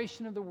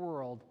admiration of the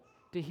world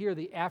to hear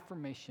the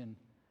affirmation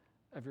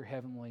of your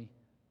Heavenly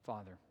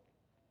Father.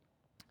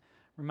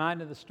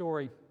 Reminded of the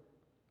story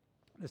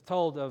that's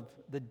told of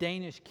the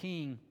Danish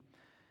king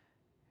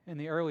in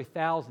the early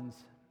thousands,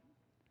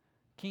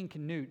 King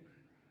Canute.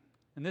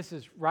 And this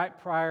is right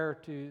prior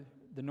to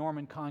the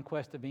Norman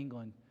conquest of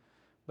England.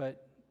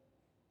 But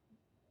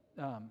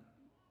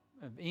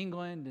of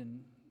England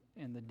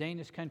and the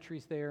Danish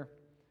countries there.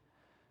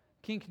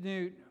 King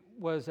Canute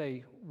was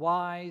a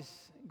wise,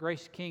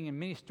 gracious king, and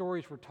many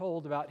stories were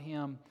told about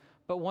him.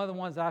 But one of the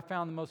ones that I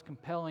found the most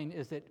compelling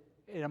is that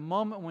at a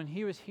moment when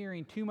he was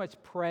hearing too much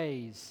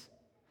praise,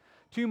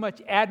 too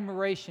much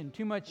admiration,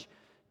 too much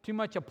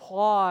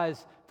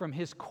applause from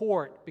his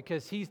court,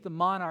 because he's the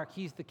monarch,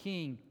 he's the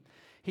king,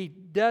 he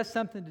does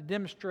something to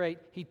demonstrate.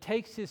 He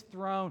takes his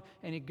throne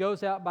and he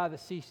goes out by the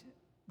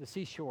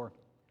seashore.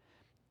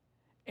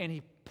 And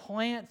he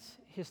plants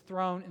his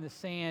throne in the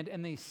sand,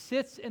 and he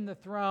sits in the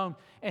throne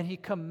and he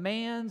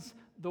commands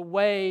the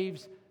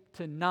waves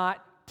to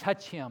not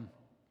touch him.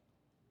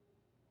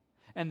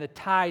 And the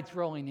tide's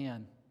rolling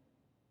in.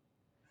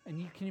 And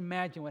you can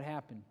imagine what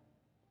happened.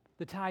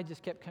 The tide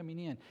just kept coming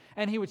in.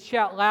 And he would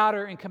shout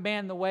louder and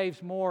command the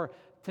waves more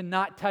to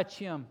not touch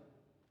him.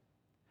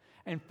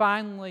 And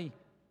finally,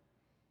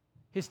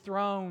 his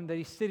throne that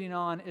he's sitting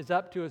on is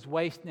up to his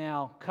waist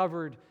now,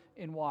 covered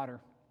in water.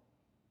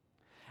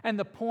 And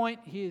the point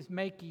he is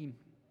making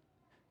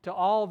to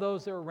all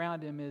those that are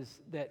around him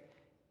is that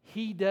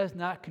he does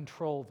not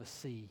control the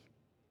sea.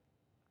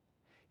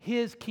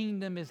 His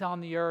kingdom is on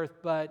the earth,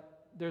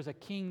 but there's a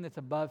king that's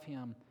above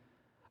him,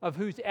 of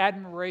whose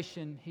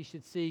admiration he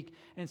should seek.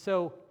 And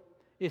so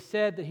it's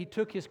said that he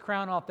took his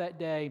crown off that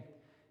day,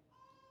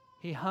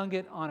 he hung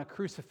it on a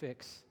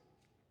crucifix,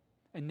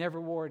 and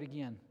never wore it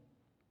again,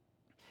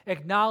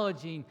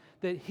 acknowledging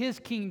that his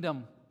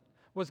kingdom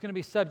was going to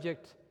be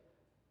subject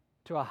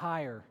to a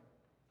higher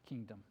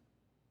kingdom.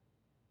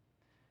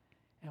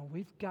 And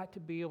we've got to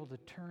be able to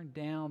turn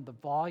down the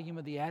volume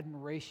of the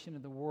admiration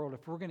of the world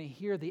if we're going to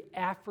hear the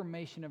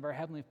affirmation of our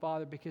Heavenly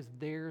Father, because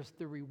there's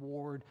the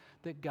reward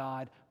that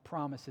God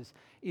promises.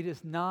 It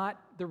is not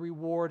the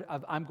reward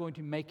of I'm going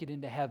to make it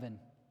into heaven.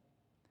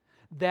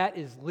 That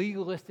is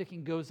legalistic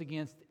and goes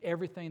against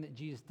everything that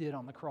Jesus did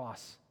on the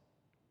cross.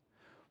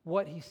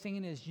 What he's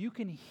saying is you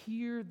can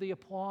hear the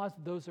applause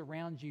of those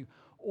around you,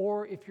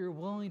 or if you're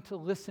willing to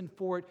listen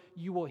for it,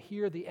 you will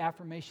hear the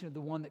affirmation of the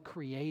one that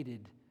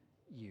created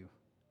you.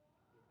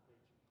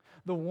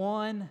 The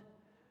one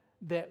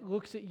that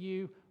looks at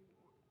you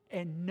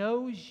and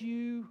knows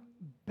you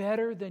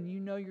better than you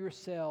know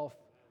yourself,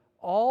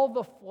 all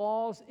the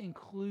flaws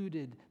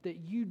included, that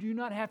you do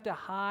not have to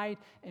hide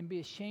and be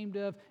ashamed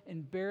of,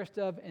 embarrassed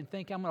of, and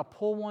think I'm going to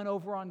pull one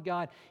over on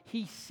God.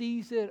 He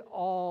sees it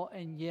all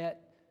and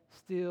yet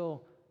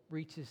still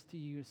reaches to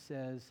you and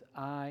says,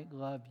 I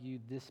love you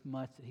this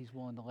much that he's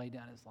willing to lay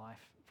down his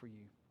life for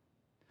you.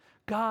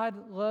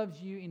 God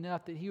loves you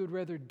enough that he would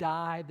rather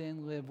die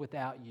than live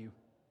without you.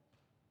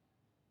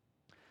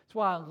 That's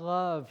why I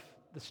love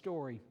the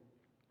story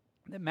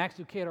that Max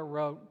Lucado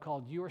wrote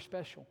called You Are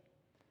Special.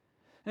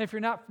 And if you're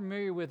not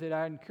familiar with it,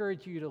 I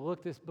encourage you to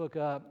look this book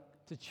up.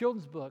 It's a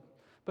children's book,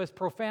 but it's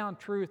profound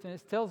truth, and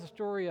it tells the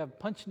story of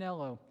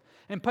Punchinello.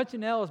 And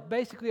Punchinello is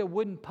basically a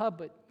wooden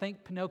puppet,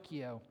 think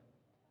Pinocchio.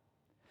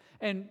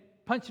 And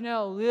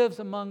Punchinello lives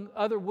among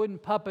other wooden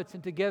puppets,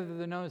 and together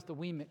they're known as the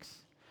Wemix.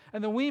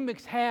 And the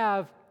Wemix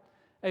have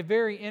a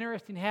very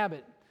interesting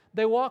habit.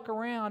 They walk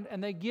around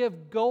and they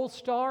give gold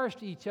stars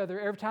to each other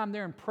every time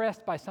they're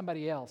impressed by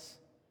somebody else.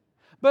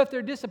 But if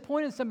they're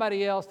disappointed in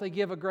somebody else, they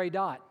give a gray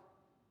dot.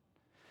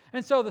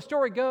 And so the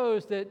story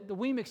goes that the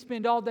Wemix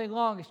spend all day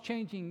long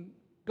exchanging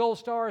gold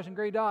stars and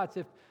gray dots.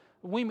 If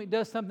a Wemec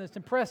does something that's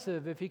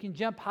impressive, if he can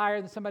jump higher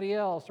than somebody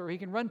else, or he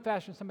can run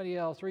faster than somebody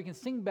else, or he can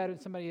sing better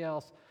than somebody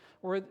else,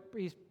 or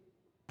he's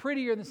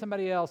prettier than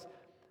somebody else,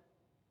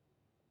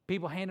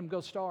 people hand him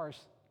gold stars.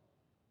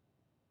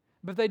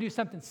 But if they do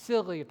something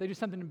silly, if they do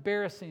something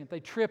embarrassing, if they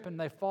trip and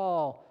they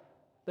fall,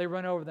 they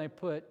run over and they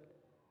put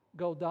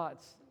gold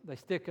dots. They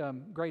stick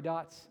gray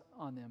dots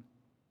on them.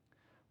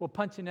 Well,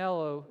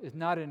 Punchinello is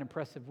not an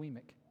impressive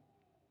Wemec.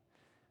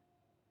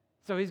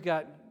 So he's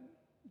got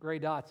gray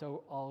dots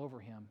all over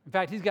him. In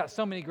fact, he's got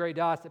so many gray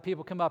dots that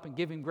people come up and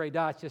give him gray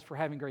dots just for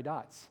having gray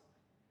dots.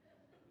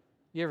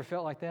 You ever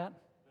felt like that?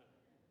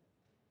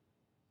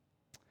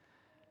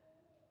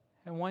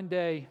 And one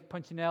day,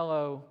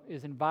 Punchinello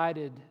is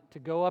invited to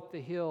go up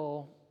the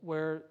hill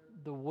where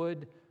the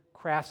wood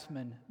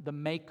craftsman, the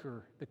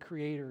maker, the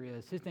creator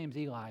is. His name's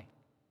Eli.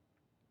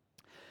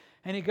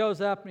 And he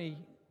goes up, and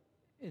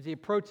as he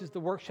approaches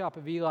the workshop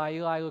of Eli,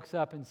 Eli looks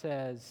up and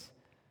says,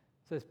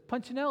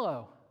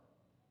 Punchinello.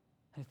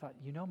 And he thought,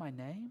 you know my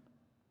name?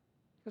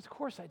 He goes, of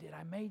course I did.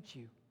 I made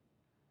you.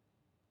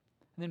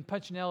 And then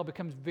Punchinello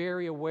becomes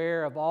very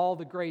aware of all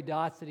the gray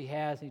dots that he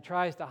has, and he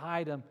tries to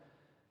hide them.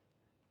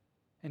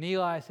 And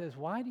Eli says,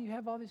 why do you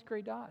have all these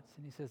gray dots?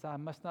 And he says, I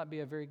must not be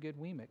a very good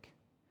Wemec.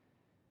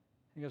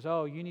 He goes,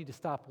 oh, you need to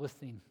stop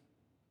listening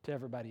to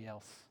everybody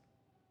else.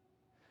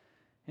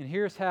 And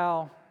here's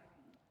how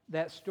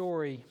that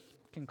story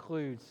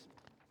concludes.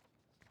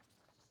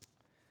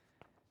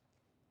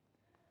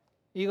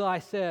 Eli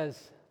says,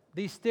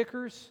 these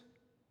stickers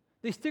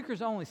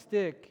only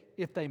stick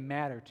if they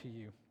matter to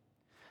you.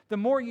 The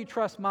more you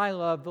trust my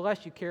love, the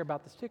less you care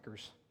about the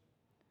stickers.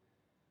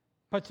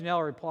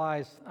 Punchinello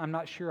replies, I'm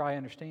not sure I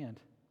understand.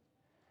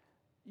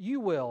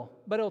 You will,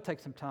 but it'll take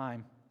some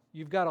time.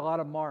 You've got a lot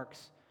of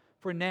marks.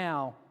 For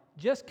now,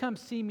 just come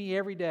see me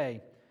every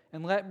day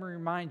and let me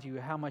remind you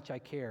how much I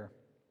care.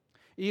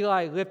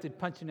 Eli lifted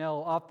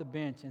Punchinello off the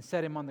bench and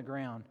set him on the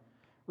ground.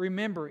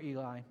 Remember,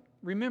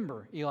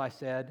 Eli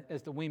said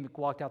as the Wemec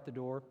walked out the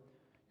door,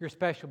 you're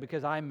special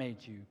because I made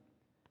you,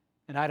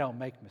 and I don't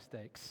make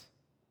mistakes.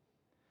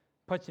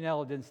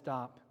 Punchinello didn't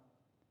stop,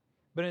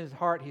 but in his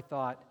heart he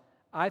thought,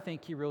 I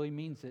think he really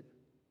means it.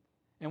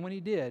 And when he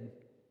did,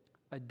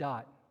 a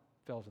dot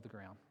fell to the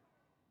ground.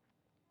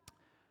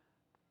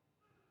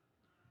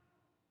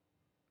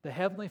 The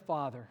Heavenly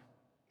Father,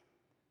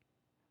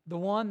 the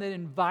one that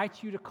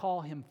invites you to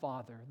call him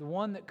Father, the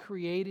one that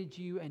created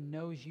you and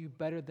knows you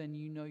better than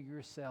you know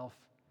yourself,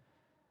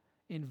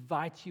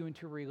 invites you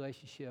into a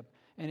relationship,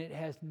 and it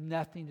has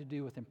nothing to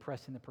do with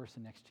impressing the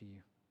person next to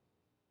you,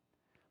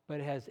 but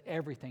it has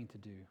everything to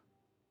do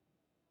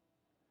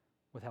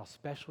with how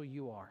special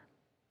you are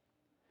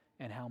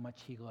and how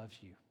much he loves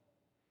you.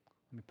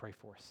 Let me pray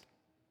for us.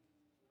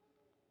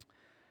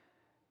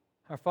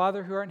 Our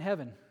Father who art in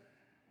heaven,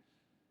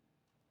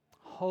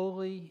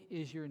 holy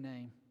is your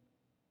name.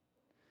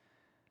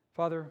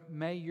 Father,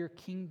 may your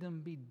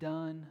kingdom be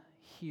done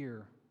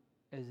here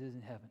as it is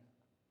in heaven.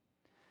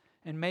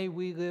 And may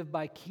we live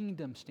by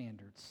kingdom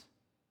standards,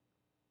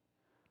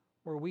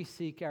 where we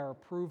seek our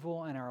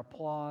approval and our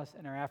applause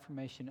and our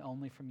affirmation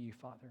only from you,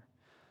 Father.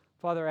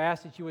 Father, I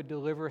ask that you would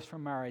deliver us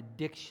from our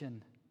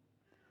addiction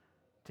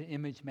to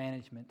image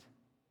management,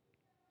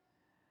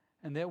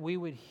 and that we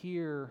would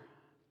hear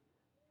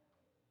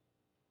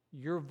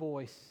your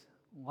voice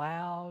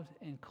loud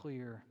and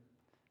clear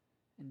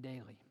and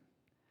daily.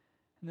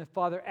 And that,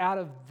 Father, out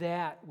of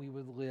that we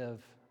would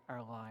live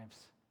our lives,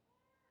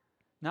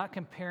 not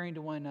comparing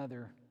to one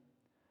another,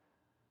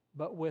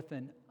 but with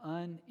an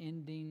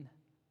unending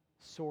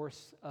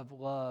source of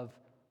love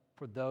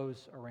for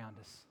those around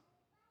us.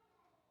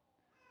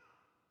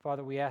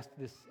 Father, we ask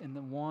this in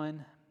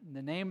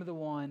the name of the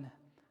one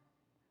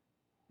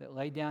that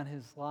laid down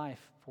his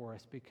life for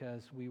us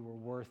because we were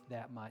worth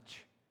that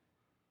much.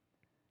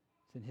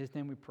 It's in his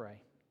name we pray.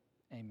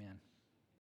 Amen.